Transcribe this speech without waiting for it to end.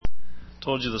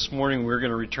Told you this morning we're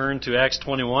going to return to Acts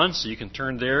 21, so you can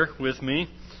turn there with me.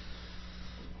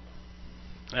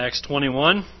 Acts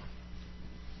 21.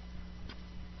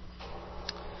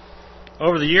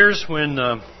 Over the years, when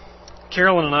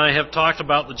Carolyn and I have talked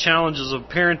about the challenges of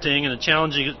parenting and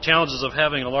the challenges of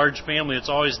having a large family, it's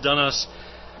always done us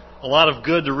a lot of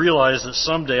good to realize that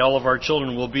someday all of our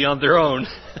children will be on their own.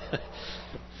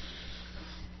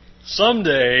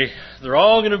 Someday, they're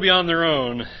all going to be on their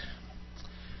own.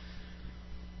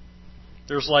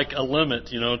 There's like a limit,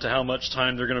 to how much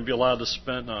time they're going to be allowed to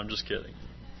spend. No, I'm just kidding.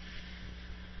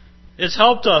 It's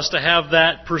helped us to have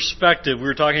that perspective. We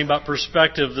were talking about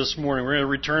perspective this morning. We're going to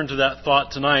return to that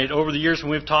thought tonight. Over the years,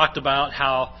 when we've talked about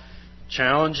how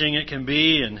challenging it can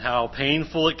be and how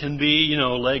painful it can be,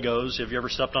 Legos. Have you ever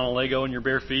stepped on a Lego in your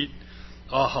bare feet?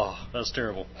 Oh, that's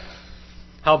terrible.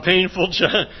 How painful.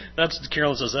 That's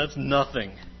Carolyn says, that's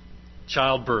nothing.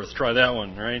 Childbirth. Try that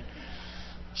one, right?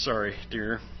 Sorry,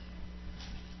 dear.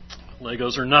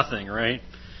 Legos are nothing, right?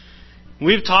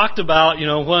 We've talked about,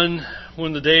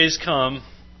 when the days come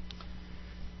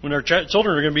when our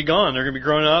children are going to be gone, they're going to be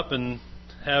grown up and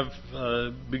have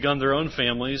begun their own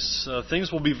families,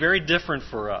 things will be very different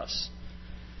for us.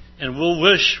 And we'll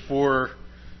wish for,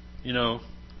 a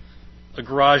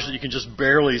garage that you can just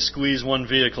barely squeeze one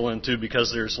vehicle into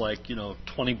because there's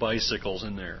 20 bicycles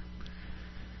in there.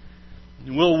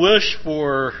 We'll wish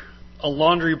for a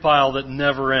laundry pile that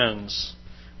never ends.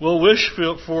 We'll wish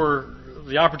for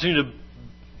the opportunity to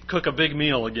cook a big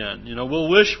meal again. We'll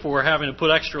wish for having to put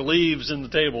extra leaves in the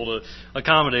table to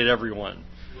accommodate everyone.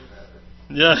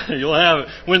 Yeah, you'll have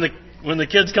it when the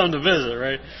kids come to visit,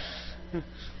 right?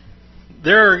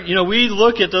 We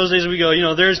look at those days and we go,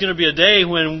 there's going to be a day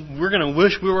when we're going to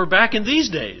wish we were back in these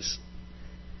days.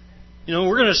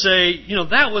 We're going to say,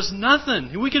 that was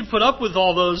nothing. We could put up with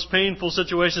all those painful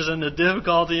situations and the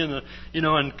difficulty and the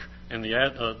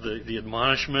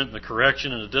admonishment, and the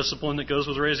correction, and the discipline that goes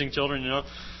with raising children.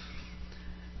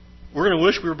 We're going to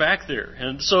wish we were back there.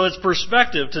 And so it's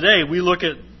perspective. Today we look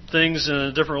at things in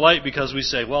a different light because we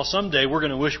say, well, someday we're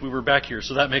going to wish we were back here,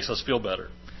 so that makes us feel better.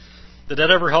 Did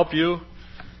that ever help you?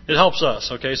 It helps us,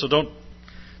 okay? So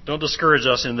don't discourage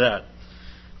us in that.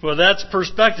 Well, that's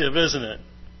perspective, isn't it?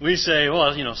 We say,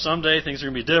 well, someday things are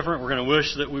going to be different. We're going to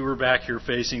wish that we were back here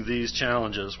facing these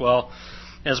challenges. Well,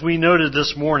 as we noted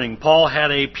this morning, Paul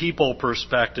had a people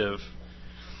perspective.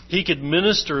 He could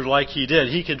minister like he did.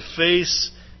 He could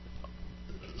face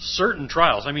certain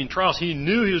trials. Trials he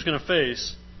knew he was going to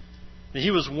face. And he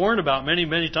was warned about many,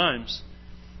 many times.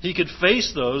 He could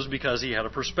face those because he had a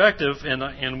perspective.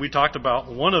 And we talked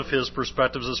about one of his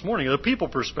perspectives this morning, the people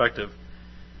perspective.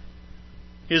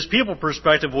 His people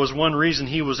perspective was one reason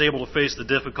he was able to face the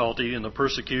difficulty and the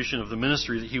persecution of the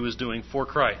ministry that he was doing for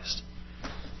Christ.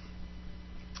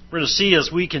 We're going to see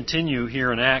as we continue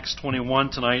here in Acts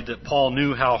 21 tonight that Paul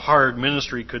knew how hard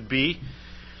ministry could be.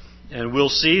 And we'll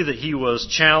see that he was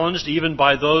challenged even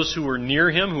by those who were near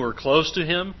him, who were close to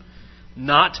him,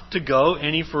 not to go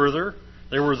any further.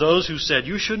 There were those who said,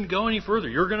 you shouldn't go any further.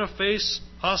 You're going to face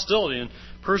hostility and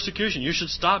persecution. You should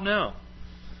stop now.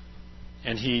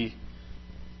 And he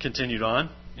continued on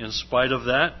in spite of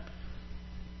that.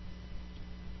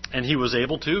 And he was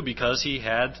able to because he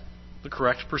had the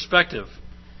correct perspective.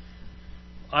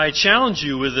 I challenge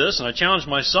you with this, and I challenge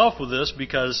myself with this,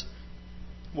 because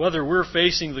whether we're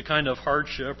facing the kind of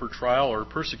hardship or trial or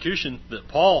persecution that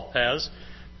Paul has,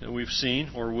 that we've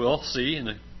seen or will see in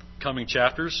the coming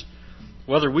chapters,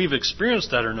 whether we've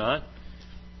experienced that or not,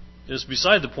 is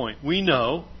beside the point. We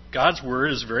know God's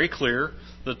Word is very clear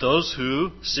that those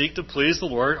who seek to please the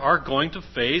Lord are going to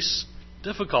face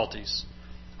difficulties,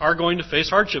 are going to face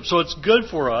hardship. So it's good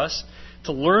for us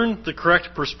to learn the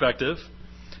correct perspective,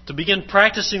 to begin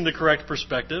practicing the correct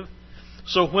perspective,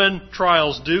 so when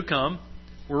trials do come,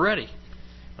 we're ready.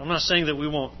 I'm not saying that we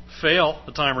won't fail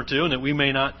a time or two and that we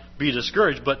may not be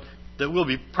discouraged, but that we'll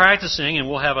be practicing and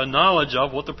we'll have a knowledge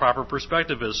of what the proper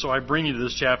perspective is. So I bring you to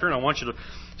this chapter and I want you to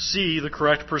see the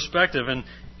correct perspective and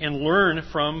learn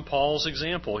from Paul's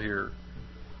example here.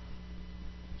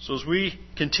 So as we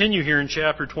continue here in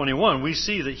chapter 21, we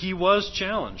see that he was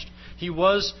challenged. He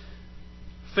was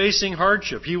facing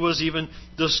hardship. He was even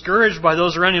discouraged by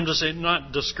those around him, to say,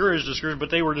 not discouraged,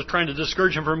 but they were just trying to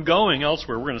discourage him from going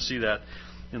elsewhere. We're going to see that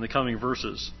in the coming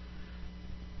verses.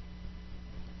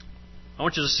 I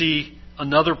want you to see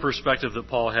another perspective that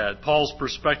Paul had. Paul's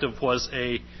perspective was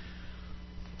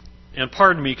and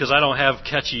pardon me because I don't have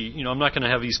catchy, I'm not going to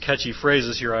have these catchy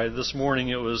phrases here. This morning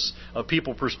it was a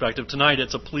people perspective. Tonight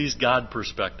it's a please God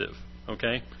perspective.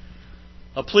 Okay?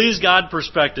 A please God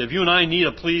perspective. You and I need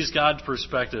a please God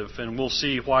perspective, and we'll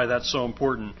see why that's so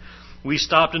important. We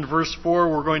stopped in verse 4.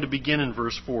 We're going to begin in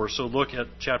verse 4. So look at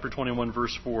chapter 21,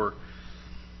 verse 4.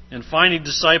 And finding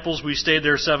disciples, we stayed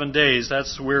there 7 days.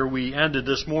 That's where we ended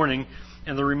this morning.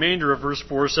 And the remainder of verse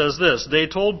 4 says this: They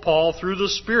told Paul through the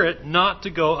Spirit not to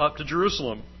go up to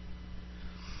Jerusalem.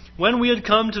 When we had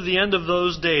come to the end of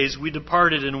those days, we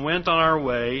departed and went on our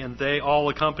way, and they all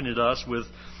accompanied us with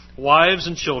wives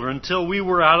and children, till we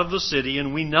were out of the city,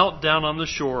 and we knelt down on the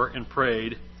shore and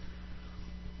prayed.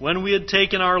 When we had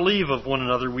taken our leave of one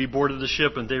another, we boarded the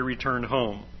ship, and they returned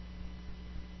home.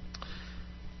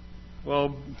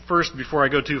 Well, first, before I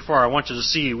go too far, I want you to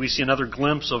see, we see another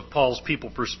glimpse of Paul's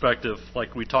people perspective,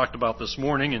 like we talked about this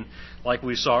morning, and like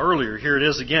we saw earlier. Here it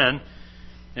is again,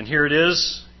 and here it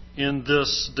is in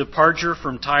this departure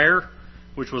from Tyre,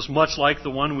 which was much like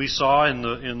the one we saw in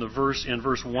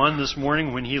verse 1 this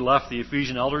morning when he left the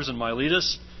Ephesian elders in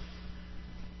Miletus.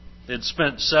 They'd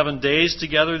spent 7 days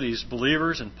together, these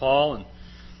believers, and Paul and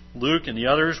Luke and the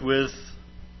others with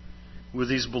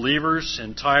these believers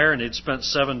in Tyre, and they'd spent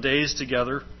 7 days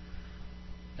together.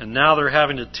 And now they're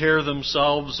having to tear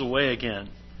themselves away again.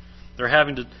 They're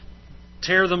having to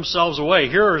tear themselves away.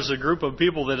 Here is a group of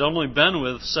people that had only been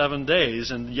with 7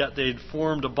 days, and yet they'd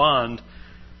formed a bond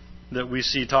that we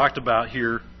see talked about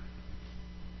here.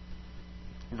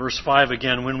 Verse 5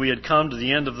 again, when we had come to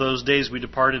the end of those days, we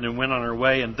departed and went on our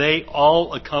way, and they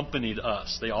all accompanied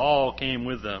us. They all came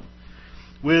with them,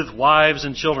 with wives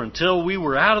and children, till we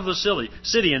were out of the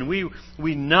city, and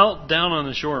we knelt down on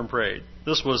the shore and prayed.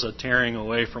 This was a tearing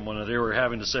away from one another. They were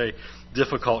having to say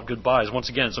difficult goodbyes. Once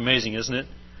again, it's amazing, isn't it?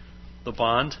 The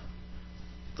bond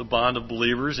of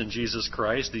believers in Jesus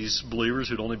Christ, these believers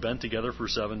who'd only been together for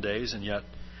 7 days, and yet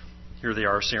here they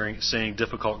are saying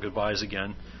difficult goodbyes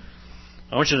again.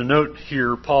 I want you to note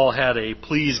here, Paul had a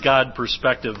please God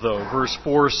perspective, though. Verse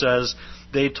 4 says,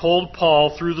 they told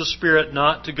Paul through the Spirit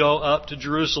not to go up to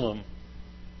Jerusalem.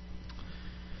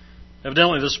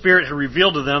 Evidently, the Spirit had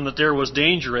revealed to them that there was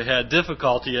danger ahead,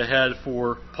 difficulty ahead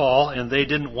for Paul, and they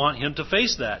didn't want him to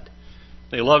face that.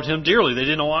 They loved him dearly. They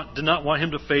did not want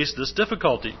him to face this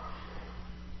difficulty.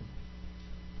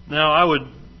 Now, I would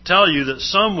tell you that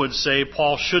some would say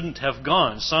Paul shouldn't have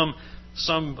gone.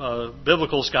 Some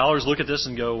biblical scholars look at this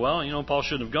and go, well, Paul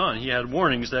shouldn't have gone. He had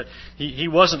warnings that he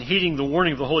wasn't heeding the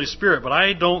warning of the Holy Spirit, but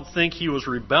I don't think he was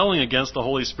rebelling against the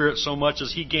Holy Spirit so much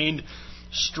as he gained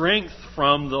strength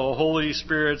from the Holy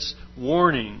Spirit's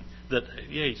warning that,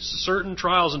 certain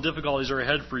trials and difficulties are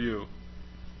ahead for you.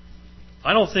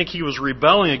 I don't think he was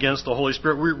rebelling against the Holy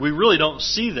Spirit. We really don't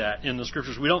see that in the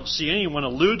Scriptures. We don't see anyone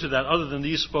allude to that other than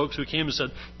these folks who came and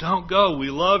said, don't go, we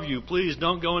love you, please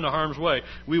don't go into harm's way.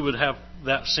 We would have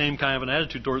that same kind of an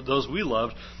attitude toward those we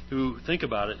loved who, think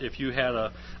about it, if you had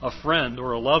a friend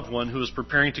or a loved one who was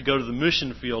preparing to go to the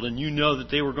mission field and you know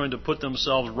that they were going to put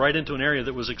themselves right into an area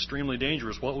that was extremely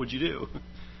dangerous, what would you do?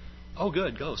 Oh,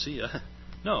 good, go, see ya.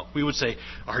 No, we would say,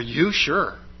 are you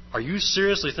sure? Are you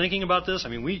seriously thinking about this? I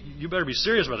mean, you better be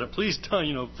serious about it. Please,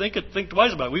 think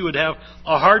twice about it. We would have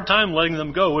a hard time letting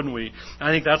them go, wouldn't we?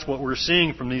 I think that's what we're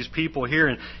seeing from these people here,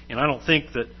 and I don't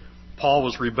think that Paul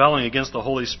was rebelling against the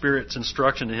Holy Spirit's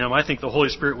instruction to him. I think the Holy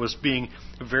Spirit was being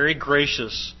very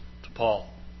gracious to Paul.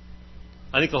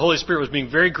 I think the Holy Spirit was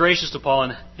being very gracious to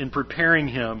Paul in preparing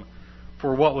him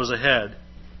for what was ahead.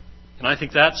 And I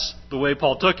think that's the way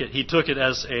Paul took it. He took it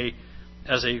as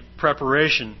a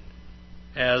preparation,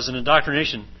 as an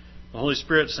indoctrination. The Holy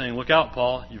Spirit saying, look out,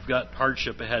 Paul, you've got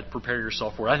hardship ahead, prepare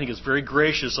yourself for it. I think it's very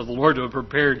gracious of the Lord to have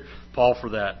prepared Paul for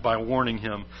that by warning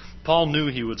him. Paul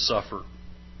knew he would suffer.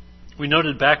 We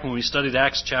noted back when we studied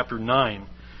Acts chapter 9,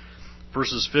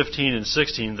 verses 15 and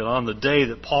 16, that on the day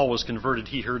that Paul was converted,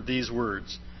 he heard these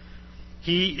words,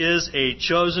 he is a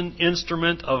chosen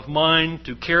instrument of mine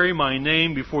to carry my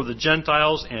name before the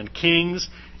Gentiles and kings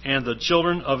and the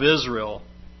children of Israel.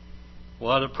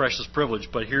 What a precious privilege,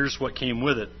 but here's what came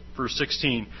with it. Verse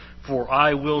 16, for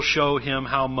I will show him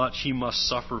how much he must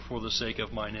suffer for the sake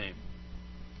of my name.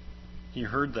 He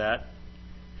heard that,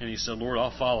 and he said, Lord,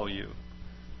 I'll follow you.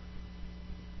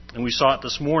 And we saw it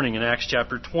this morning in Acts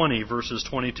chapter 20, verses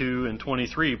 22 and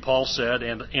 23. Paul said,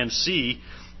 and see,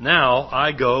 now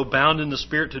I go bound in the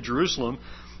Spirit to Jerusalem,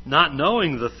 not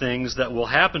knowing the things that will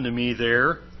happen to me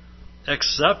there,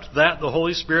 except that the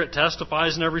Holy Spirit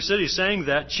testifies in every city, saying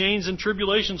that chains and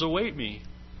tribulations await me.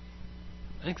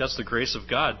 I think that's the grace of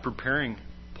God preparing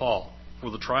Paul for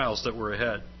the trials that were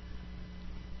ahead.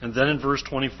 And then in verse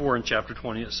 24 in chapter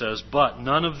 20 it says, but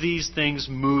none of these things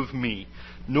move me,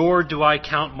 nor do I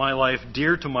count my life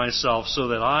dear to myself, so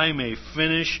that I may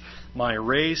finish my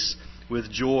race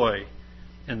with joy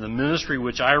in the ministry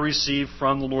which I received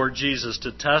from the Lord Jesus,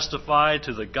 to testify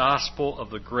to the gospel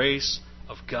of the grace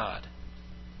of God.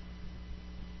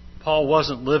 Paul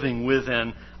wasn't living with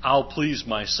an I'll please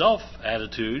myself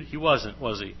attitude. He wasn't,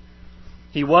 was he?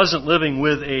 He wasn't living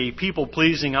with a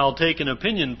people-pleasing, I'll take an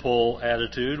opinion poll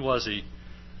attitude, was he?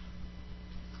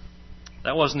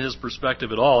 That wasn't his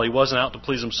perspective at all. He wasn't out to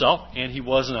please himself, and he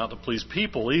wasn't out to please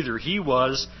people either. He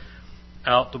was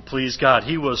out to please God.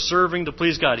 He was serving to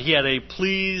please God. He had a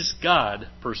please God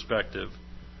perspective.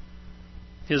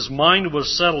 His mind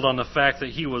was settled on the fact that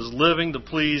he was living to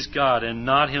please God and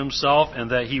not himself,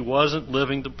 and that he wasn't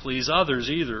living to please others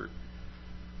either.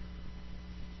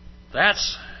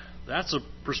 That's a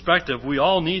perspective we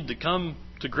all need to come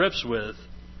to grips with.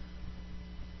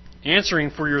 Answering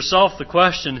for yourself the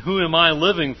question, who am I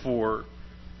living for,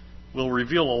 will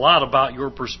reveal a lot about your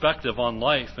perspective on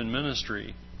life and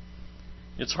ministry.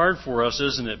 It's hard for us,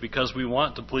 isn't it? Because we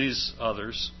want to please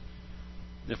others.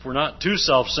 If we're not too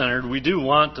self-centered, we do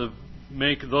want to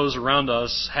make those around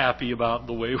us happy about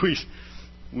the way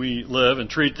we live and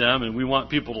treat them, and we want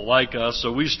people to like us.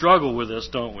 So we struggle with this,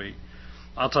 don't we?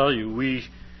 I'll tell you,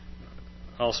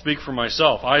 I'll speak for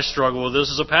myself. I struggle with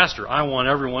this as a pastor. I want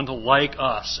everyone to like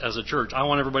us as a church. I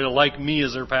want everybody to like me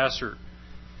as their pastor.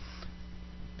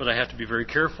 But I have to be very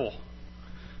careful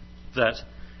that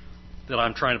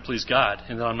I'm trying to please God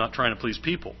and that I'm not trying to please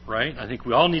people, right? I think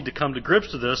we all need to come to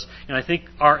grips with this, and I think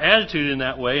our attitude in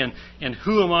that way and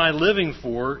who am I living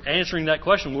for, answering that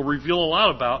question will reveal a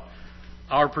lot about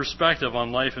our perspective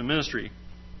on life and ministry.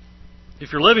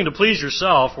 If you're living to please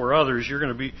yourself or others, you're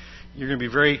going to be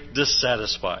very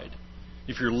dissatisfied.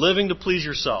 If you're living to please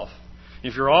yourself,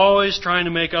 if you're always trying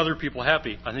to make other people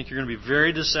happy, I think you're going to be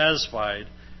very dissatisfied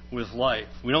with life.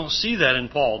 We don't see that in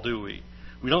Paul, do we?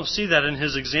 We don't see that in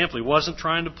his example. He wasn't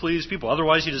trying to please people.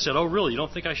 Otherwise, he'd have said, "Oh, really? You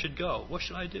don't think I should go? What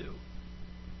should I do?"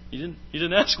 He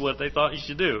didn't ask what they thought he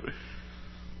should do.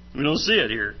 We don't see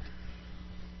it here.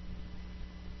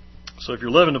 So if you're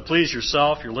living to please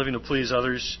yourself, you're living to please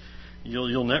others,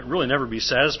 you'll really never be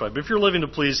satisfied. But if you're living to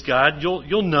please God,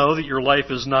 you'll know that your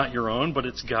life is not your own, but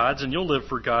it's God's, and you'll live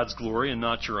for God's glory and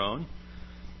not your own.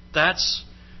 That's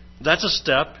a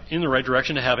step in the right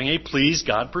direction to having a please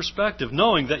God perspective,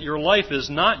 knowing that your life is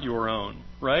not your own,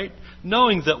 right?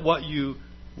 Knowing that what you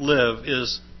live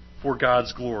is for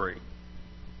God's glory.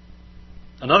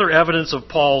 Another evidence of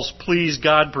Paul's please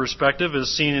God perspective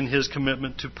is seen in his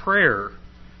commitment to prayer.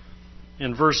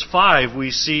 In verse 5, we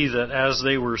see that as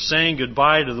they were saying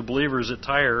goodbye to the believers at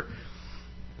Tyre,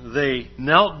 they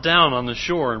knelt down on the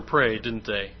shore and prayed, didn't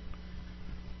they?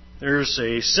 There's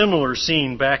a similar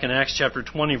scene back in Acts chapter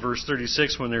 20, verse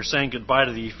 36, when they're saying goodbye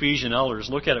to the Ephesian elders.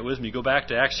 Look at it with me. Go back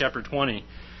to Acts chapter 20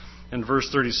 and verse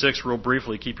 36 real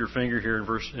briefly. Keep your finger here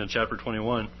in chapter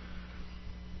 21.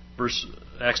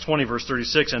 Acts 20, verse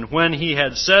 36. And when he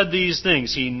had said these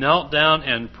things, he knelt down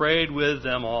and prayed with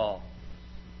them all.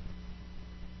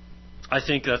 I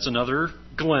think that's another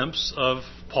glimpse of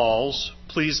Paul's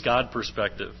please God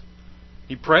perspective.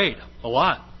 He prayed a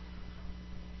lot.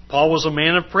 Paul was a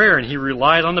man of prayer, and he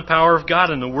relied on the power of God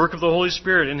and the work of the Holy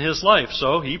Spirit in his life.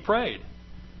 So he prayed.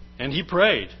 And he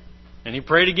prayed. And he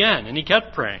prayed again. And he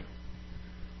kept praying.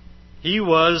 He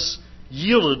was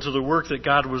yielded to the work that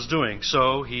God was doing.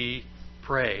 So he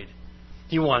prayed.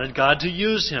 He wanted God to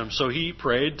use him. So he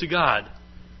prayed to God.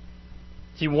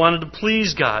 He wanted to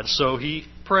please God. So he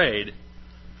prayed.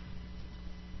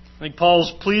 I think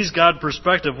Paul's please God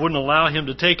perspective wouldn't allow him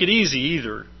to take it easy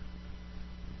either.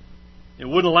 It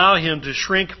wouldn't allow him to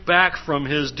shrink back from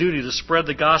his duty to spread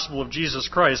the gospel of Jesus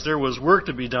Christ. There was work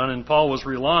to be done, and Paul was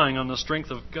relying on the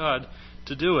strength of God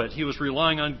to do it. He was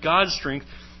relying on God's strength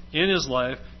in his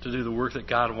life to do the work that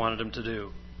God wanted him to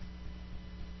do.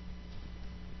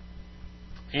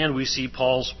 And we see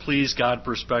Paul's please God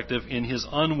perspective in his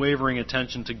unwavering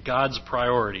attention to God's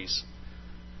priorities,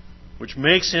 which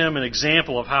makes him an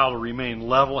example of how to remain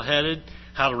level-headed,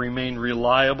 how to remain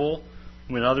reliable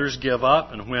when others give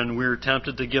up and when we're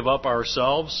tempted to give up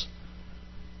ourselves.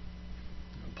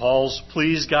 Paul's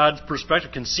please God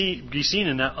perspective can be seen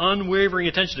in that unwavering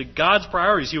attention to God's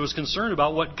priorities. He was concerned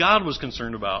about what God was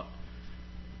concerned about.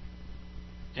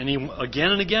 And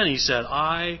again and again he said,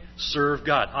 I serve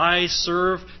God. I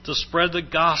serve to spread the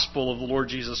gospel of the Lord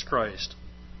Jesus Christ.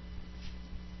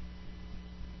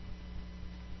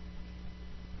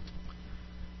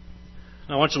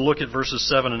 Now I want you to look at verses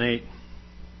 7 and 8.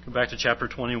 Go back to chapter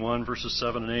 21, verses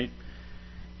 7 and 8.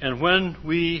 And when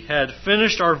we had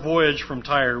finished our voyage from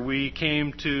Tyre, we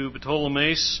came to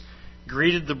Ptolemais,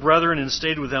 greeted the brethren, and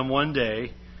stayed with them one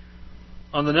day.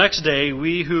 On the next day,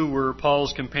 we who were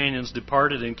Paul's companions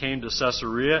departed and came to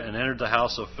Caesarea and entered the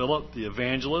house of Philip, the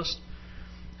evangelist,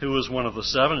 who was one of the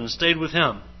 7, and stayed with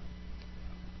him.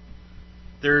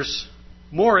 There's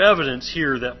more evidence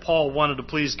here that Paul wanted to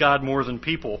please God more than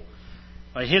people.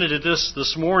 I hinted at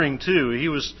this morning too.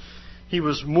 He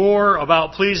was more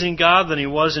about pleasing God than he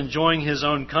was enjoying his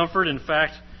own comfort. In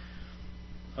fact,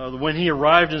 when he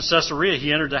arrived in Caesarea,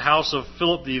 he entered the house of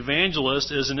Philip the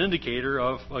evangelist as an indicator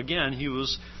of, again, he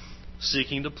was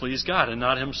seeking to please God and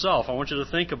not himself. I want you to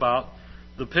think about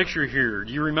the picture here.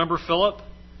 Do you remember Philip?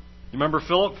 You remember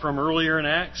Philip from earlier in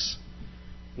Acts?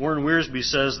 Warren Wiersbe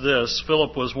says this: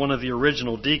 Philip was one of the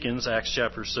original deacons, Acts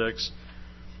chapter 6,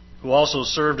 who also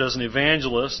served as an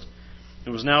evangelist.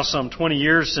 It was now some 20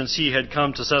 years since he had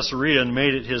come to Caesarea and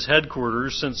made it his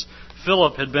headquarters. Since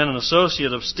Philip had been an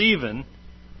associate of Stephen,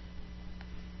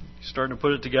 starting to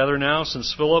put it together now,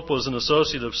 since Philip was an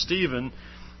associate of Stephen,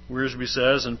 Wiersbe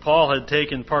says, and Paul had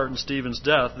taken part in Stephen's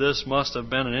death, this must have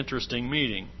been an interesting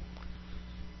meeting.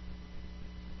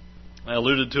 I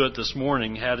alluded to it this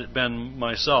morning. Had it been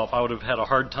myself, I would have had a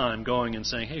hard time going and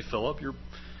saying, "Hey, Philip,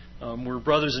 we're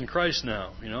brothers in Christ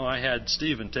now. I had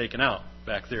Stephen taken out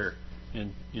back there,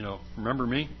 and remember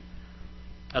me?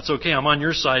 That's okay. I'm on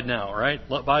your side now, right?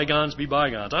 Let bygones be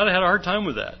bygones." I'd have had a hard time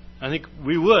with that. I think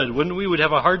we wouldn't we? Would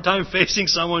have a hard time facing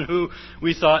someone who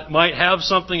we thought might have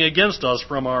something against us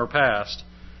from our past.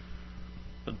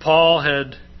 But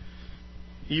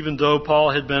even though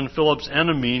Paul had been Philip's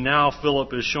enemy, now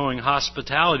Philip is showing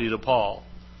hospitality to Paul.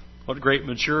 What great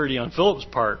maturity on Philip's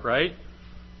part, right?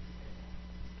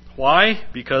 Why?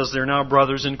 Because they're now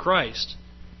brothers in Christ.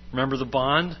 Remember the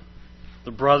bond?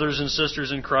 The brothers and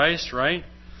sisters in Christ, right?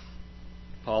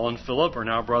 Paul and Philip are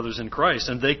now brothers in Christ.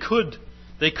 And they could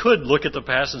look at the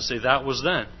past and say, that was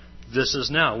then. This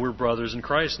is now. We're brothers in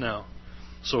Christ now.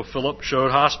 So Philip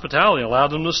showed hospitality, allowed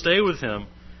them to stay with him.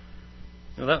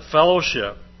 That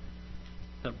fellowship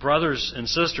that brothers and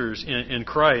sisters in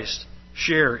Christ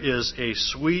share is a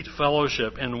sweet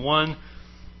fellowship, and one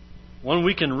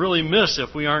we can really miss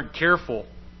if we aren't careful.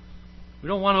 We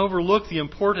don't want to overlook the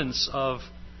importance of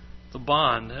the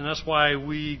bond, and that's why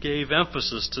we gave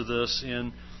emphasis to this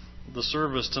in the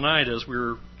service tonight as we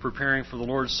were preparing for the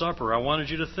Lord's Supper. I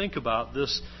wanted you to think about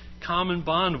this common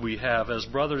bond we have as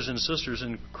brothers and sisters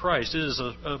in Christ. It is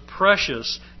a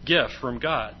precious gift from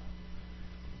God.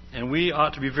 And we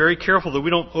ought to be very careful that we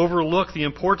don't overlook the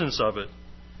importance of it.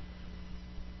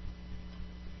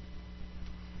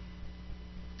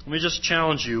 Let me just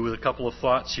challenge you with a couple of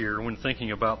thoughts here when thinking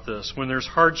about this. When there's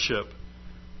hardship,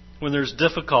 when there's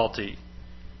difficulty,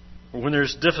 or when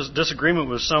there's disagreement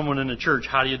with someone in the church,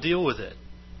 how do you deal with it?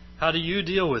 How do you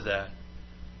deal with that?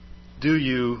 Do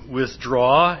you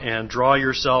withdraw and draw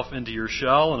yourself into your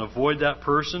shell and avoid that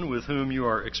person with whom you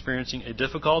are experiencing a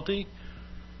difficulty?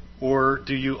 Or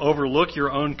do you overlook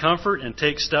your own comfort and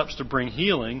take steps to bring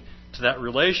healing to that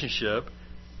relationship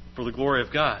for the glory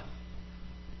of God?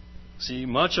 See,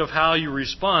 much of how you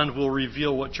respond will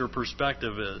reveal what your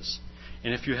perspective is.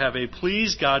 And if you have a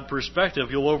please God perspective,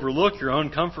 you'll overlook your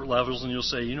own comfort levels and you'll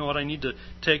say, you know what, I need to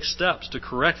take steps to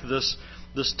correct this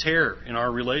tear in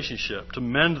our relationship, to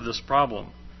mend this problem.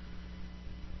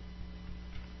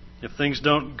 If things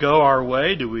don't go our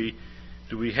way, do we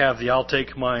have the I'll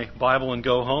take my Bible and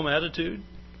go home attitude?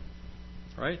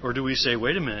 Right? Or do we say,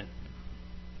 wait a minute,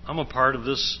 I'm a part of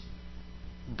this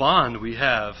bond we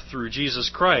have through Jesus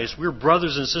Christ. We're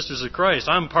brothers and sisters of Christ.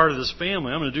 I'm part of this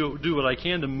family. I'm going to do what I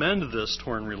can to mend this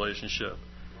torn relationship.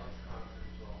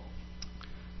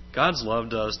 God's love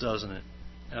does, doesn't it?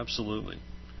 Absolutely.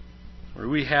 Where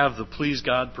we have the please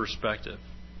God perspective.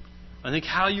 I think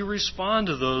how you respond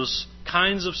to those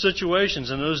kinds of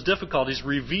situations and those difficulties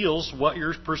reveals what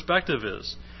your perspective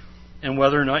is, and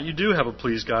whether or not you do have a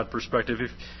please God perspective.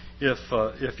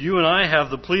 If you and I have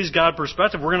the please God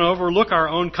perspective, we're going to overlook our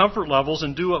own comfort levels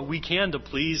and do what we can to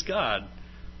please God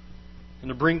and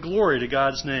to bring glory to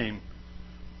God's name.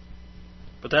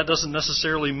 But that doesn't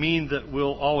necessarily mean that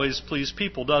we'll always please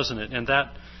people, doesn't it? And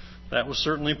that was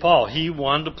certainly Paul. He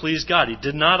wanted to please God. He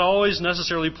did not always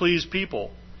necessarily please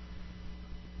people,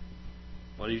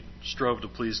 but he strove to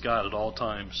please God at all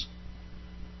times.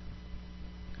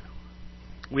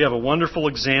 We have a wonderful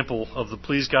example of the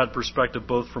please God perspective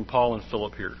both from Paul and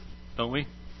Philip here, don't we?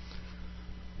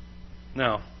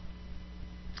 Now,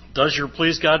 does your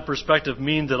please God perspective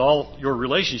mean that all your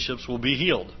relationships will be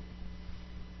healed?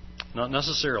 Not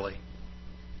necessarily.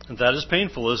 And that is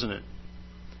painful, isn't it?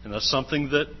 And that's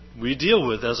something that we deal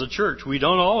with as a church. We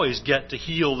don't always get to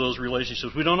heal those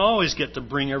relationships. We don't always get to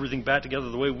bring everything back together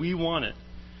the way we want it.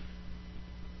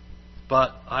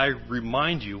 But I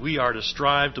remind you, we are to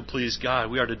strive to please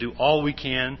God. We are to do all we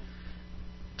can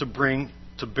to bring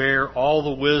to bear all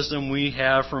the wisdom we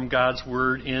have from God's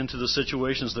Word into the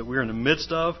situations that we're in the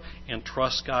midst of and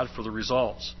trust God for the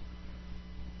results.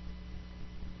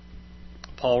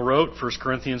 Paul wrote, 1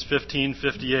 Corinthians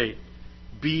 15:58,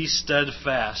 "Be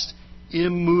steadfast,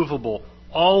 immovable,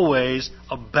 always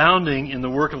abounding in the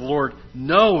work of the Lord,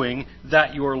 knowing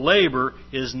that your labor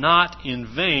is not in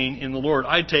vain in the Lord."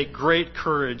 I take great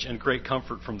courage and great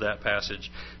comfort from that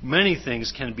passage. Many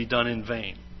things can be done in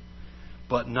vain,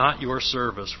 but not your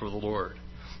service for the Lord,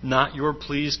 not your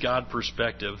please God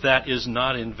perspective. That is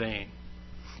not in vain.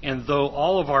 And though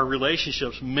all of our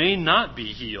relationships may not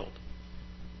be healed,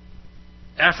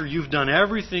 after you've done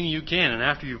everything you can, and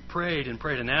after you've prayed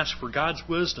and asked for God's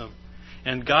wisdom,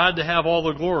 and God to have all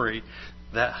the glory,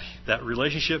 that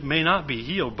relationship may not be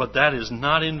healed, but that is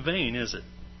not in vain, is it?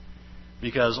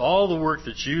 Because all the work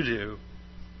that you do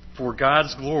for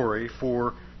God's glory,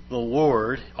 for the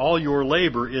Lord, all your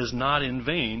labor is not in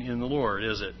vain in the Lord,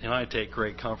 is it? And I take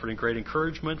great comfort and great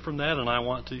encouragement from that, and I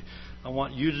want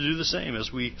you to do the same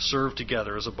as we serve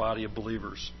together as a body of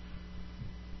believers.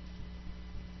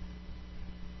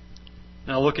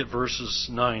 Now look at verses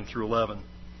 9 through 11.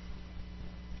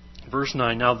 Verse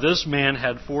 9, "Now this man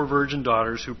had 4 virgin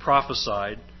daughters who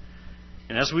prophesied.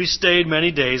 And as we stayed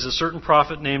many days, a certain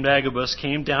prophet named Agabus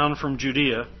came down from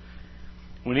Judea.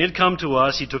 When he had come to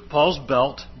us, he took Paul's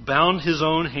belt, bound his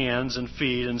own hands and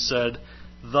feet, and said,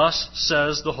 'Thus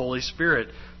says the Holy Spirit,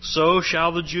 so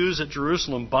shall the Jews at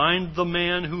Jerusalem bind the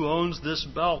man who owns this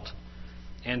belt,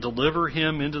 and deliver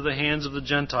him into the hands of the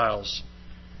Gentiles.'"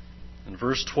 In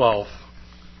verse 12,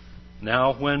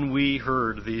 "Now when we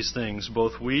heard these things,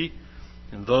 both we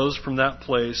and those from that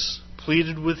place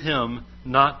pleaded with him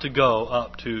not to go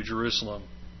up to Jerusalem."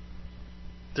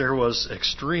 There was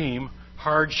extreme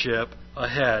hardship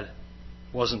ahead,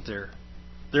 wasn't there?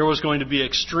 There was going to be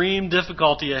extreme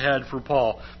difficulty ahead for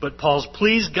Paul. But Paul's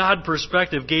please God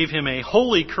perspective gave him a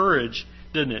holy courage,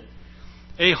 didn't it?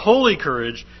 A holy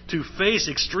courage to face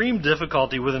extreme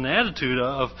difficulty with an attitude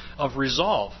of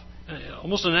resolve,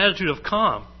 almost an attitude of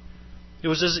calm. It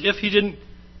was as if he didn't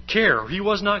care. He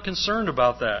was not concerned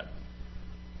about that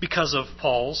because of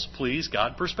Paul's please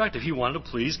God perspective. He wanted to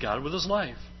please God with his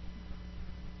life.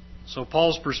 So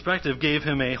Paul's perspective gave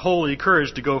him a holy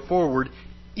courage to go forward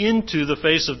into the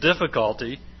face of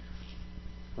difficulty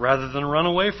rather than run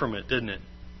away from it, didn't it?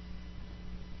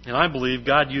 And I believe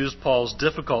God used Paul's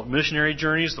difficult missionary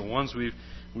journeys, the ones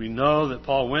we know that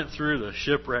Paul went through, the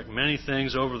shipwreck, many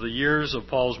things over the years of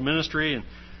Paul's ministry, and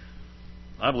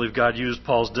I believe God used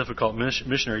Paul's difficult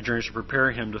missionary journeys to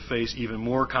prepare him to face even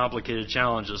more complicated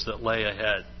challenges that lay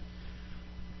ahead.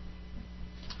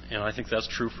 And I think that's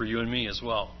true for you and me as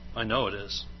well. I know it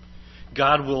is.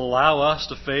 God will allow us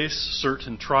to face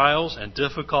certain trials and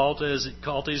difficulties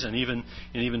and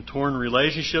even torn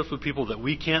relationships with people that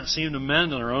we can't seem to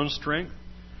mend in our own strength.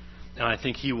 And I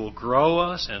think He will grow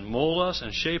us and mold us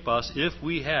and shape us if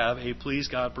we have a please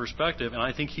God perspective. And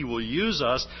I think He will use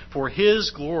us for His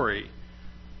glory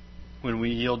when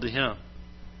we yield to Him.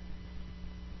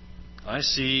 I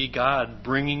see God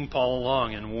bringing Paul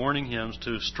along and warning him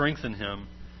to strengthen him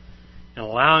and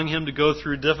allowing him to go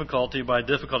through difficulty by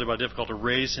difficulty, to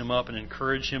raise him up and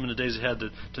encourage him in the days ahead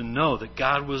to know that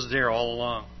God was there all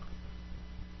along.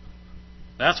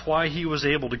 That's why he was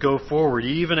able to go forward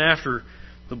even after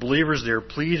the believers there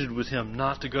pleaded with him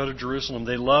not to go to Jerusalem.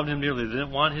 They loved him dearly. They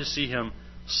didn't want to see him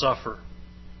suffer.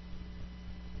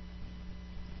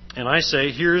 And I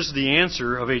say, here's the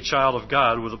answer of a child of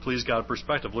God with a please God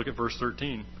perspective. Look at verse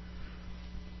 13.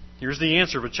 Here's the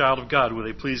answer of a child of God with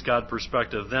a please God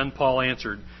perspective. Then Paul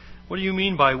answered, "What do you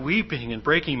mean by weeping and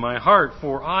breaking my heart?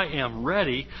 For I am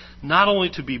ready not only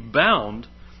to be bound,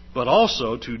 but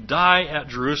also to die at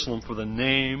Jerusalem for the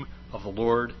name of the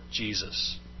Lord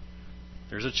Jesus."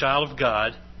 There's a child of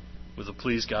God with a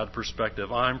please God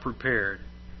perspective. I'm prepared.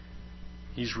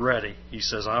 He's ready. He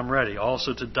says, I'm ready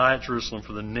also to die at Jerusalem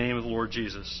for the name of the Lord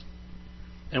Jesus.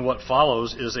 And what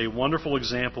follows is a wonderful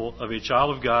example of a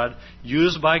child of God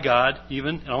used by God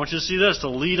even, and I want you to see this, to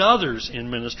lead others in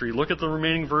ministry. Look at the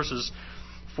remaining verses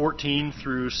 14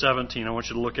 through 17. I want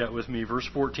you to look at with me. Verse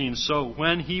 14, "So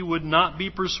when he would not be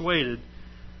persuaded,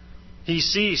 he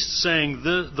ceased, saying,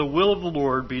 the will of the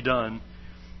Lord be done.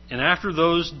 And after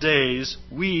those days,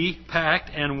 we packed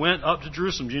and went up to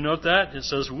Jerusalem." Do you note that? It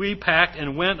says, we packed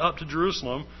and went up to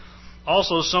Jerusalem.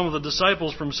 Also, some of the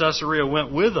disciples from Caesarea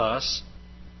went with us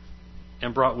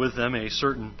and brought with them a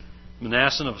certain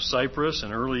Manasseh of Cyprus,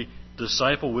 an early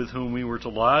disciple with whom we were to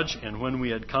lodge. And when we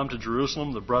had come to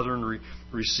Jerusalem, the brethren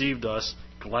received us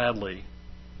gladly.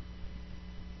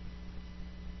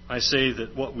 I say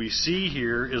that what we see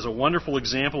here is a wonderful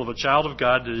example of a child of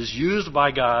God that is used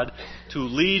by God to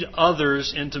lead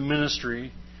others into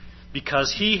ministry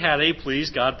because he had a please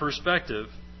God perspective.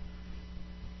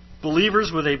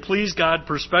 Believers with a please God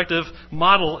perspective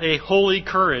model a holy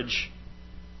courage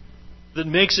that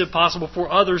makes it possible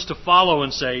for others to follow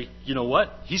and say, you know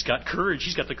what? He's got courage.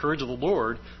 He's got the courage of the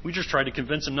Lord. We just tried to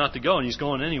convince him not to go, and he's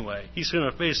going anyway. He's going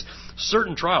to face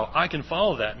certain trial. I can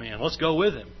follow that man. Let's go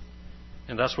with him.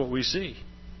 And that's what we see.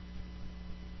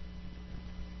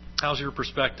 How's your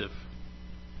perspective?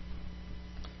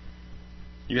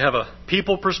 You have a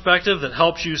people perspective that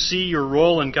helps you see your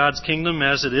role in God's kingdom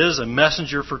as it is, a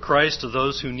messenger for Christ to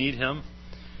those who need him.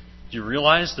 Do you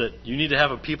realize that you need to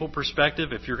have a people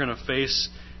perspective if you're going to face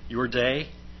your day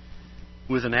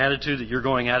with an attitude that you're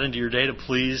going out into your day to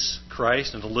please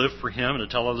Christ and to live for him and to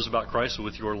tell others about Christ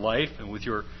with your life and with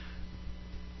your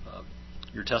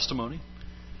testimony?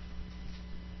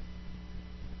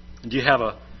 And do you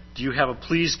have a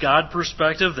please God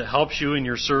perspective that helps you in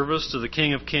your service to the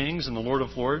King of Kings and the Lord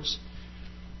of Lords?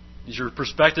 Is your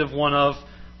perspective one of,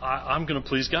 I'm going to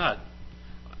please God?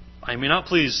 I may not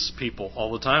please people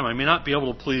all the time. I may not be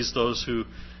able to please those who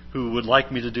would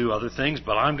like me to do other things,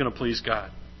 but I'm going to please God.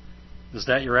 Is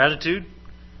that your attitude?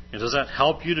 And does that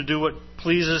help you to do what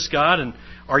pleases God? And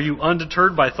are you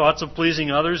undeterred by thoughts of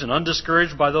pleasing others and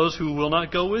undiscouraged by those who will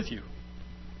not go with you?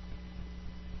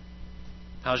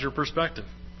 How's your perspective?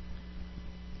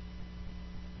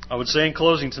 I would say in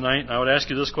closing tonight, I would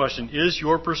ask you this question: is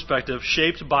your perspective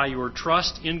shaped by your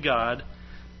trust in God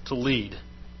to lead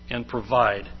and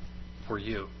provide for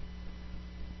you,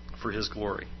 for his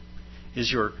glory?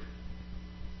 Is your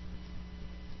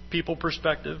people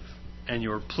perspective and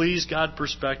your please God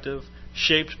perspective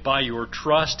shaped by your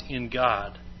trust in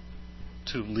God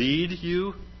to lead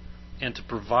you and to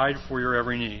provide for your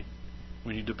every need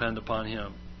when you depend upon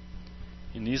him?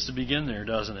 It needs to begin there,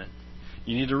 doesn't it?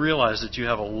 You need to realize that you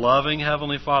have a loving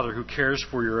Heavenly Father who cares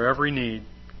for your every need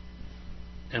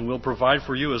and will provide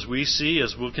for you, as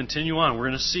we'll continue on. We're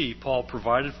going to see Paul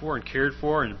provided for and cared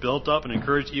for and built up and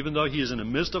encouraged. Even though he is in the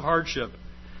midst of hardship,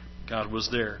 God was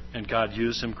there, and God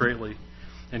used him greatly.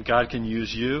 And God can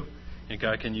use you, and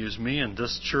God can use me and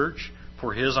this church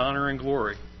for his honor and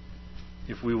glory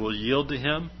if we will yield to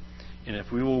him, and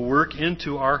if we will work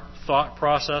into our thought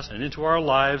process and into our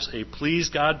lives a please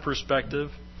God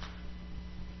perspective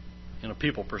and a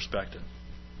people perspective.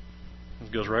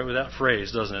 It goes right with that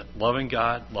phrase, doesn't it? Loving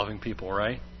God, loving people,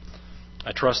 right?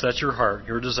 I trust that's your heart,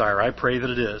 your desire. I pray that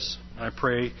it is. I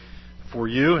pray for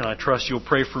you, and I trust you'll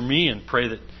pray for me, and pray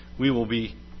that we will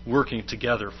be working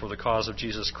together for the cause of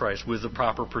Jesus Christ with the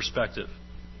proper perspective.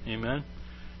 Amen?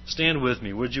 Stand with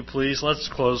me, would you please? Let's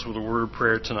close with a word of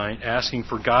prayer tonight, asking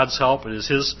for God's help. It is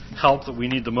his help that we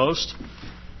need the most.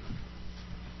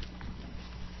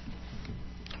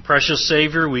 Precious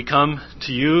Savior, we come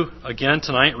to you again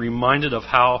tonight reminded of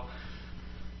how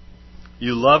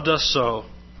you loved us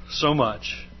so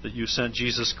much that you sent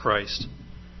Jesus Christ.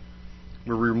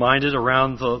 We're reminded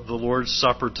around the Lord's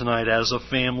Supper tonight as a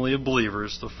family of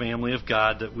believers, the family of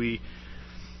God, that we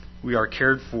are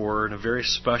cared for in a very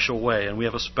special way, and we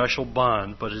have a special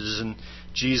bond, but it is in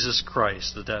Jesus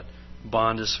Christ that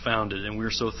bond is founded, and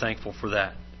we're so thankful for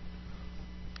that.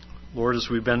 Lord, as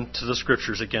we've been to the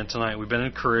Scriptures again tonight, we've been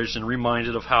encouraged and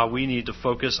reminded of how we need to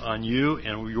focus on you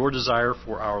and your desire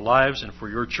for our lives and for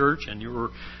your church and your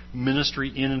ministry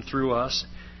in and through us.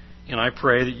 And I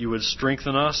pray that you would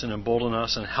strengthen us and embolden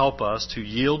us and help us to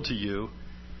yield to you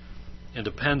and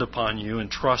depend upon you and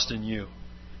trust in you.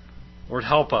 Lord,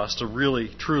 help us to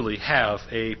really, truly have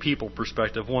a people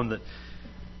perspective, one that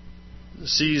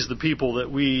sees the people that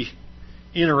we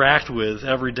interact with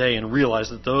every day and realize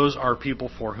that those are people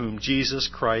for whom Jesus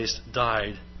Christ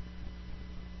died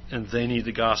and they need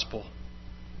the gospel.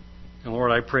 And Lord,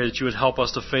 I pray that you would help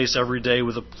us to face every day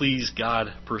with a please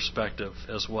God perspective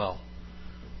as well.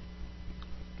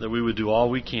 That we would do all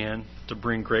we can to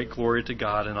bring great glory to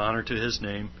God and honor to his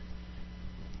name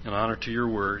and honor to your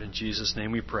word. In Jesus'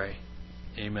 name we pray.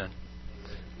 Amen.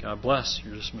 God bless.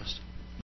 You're dismissed.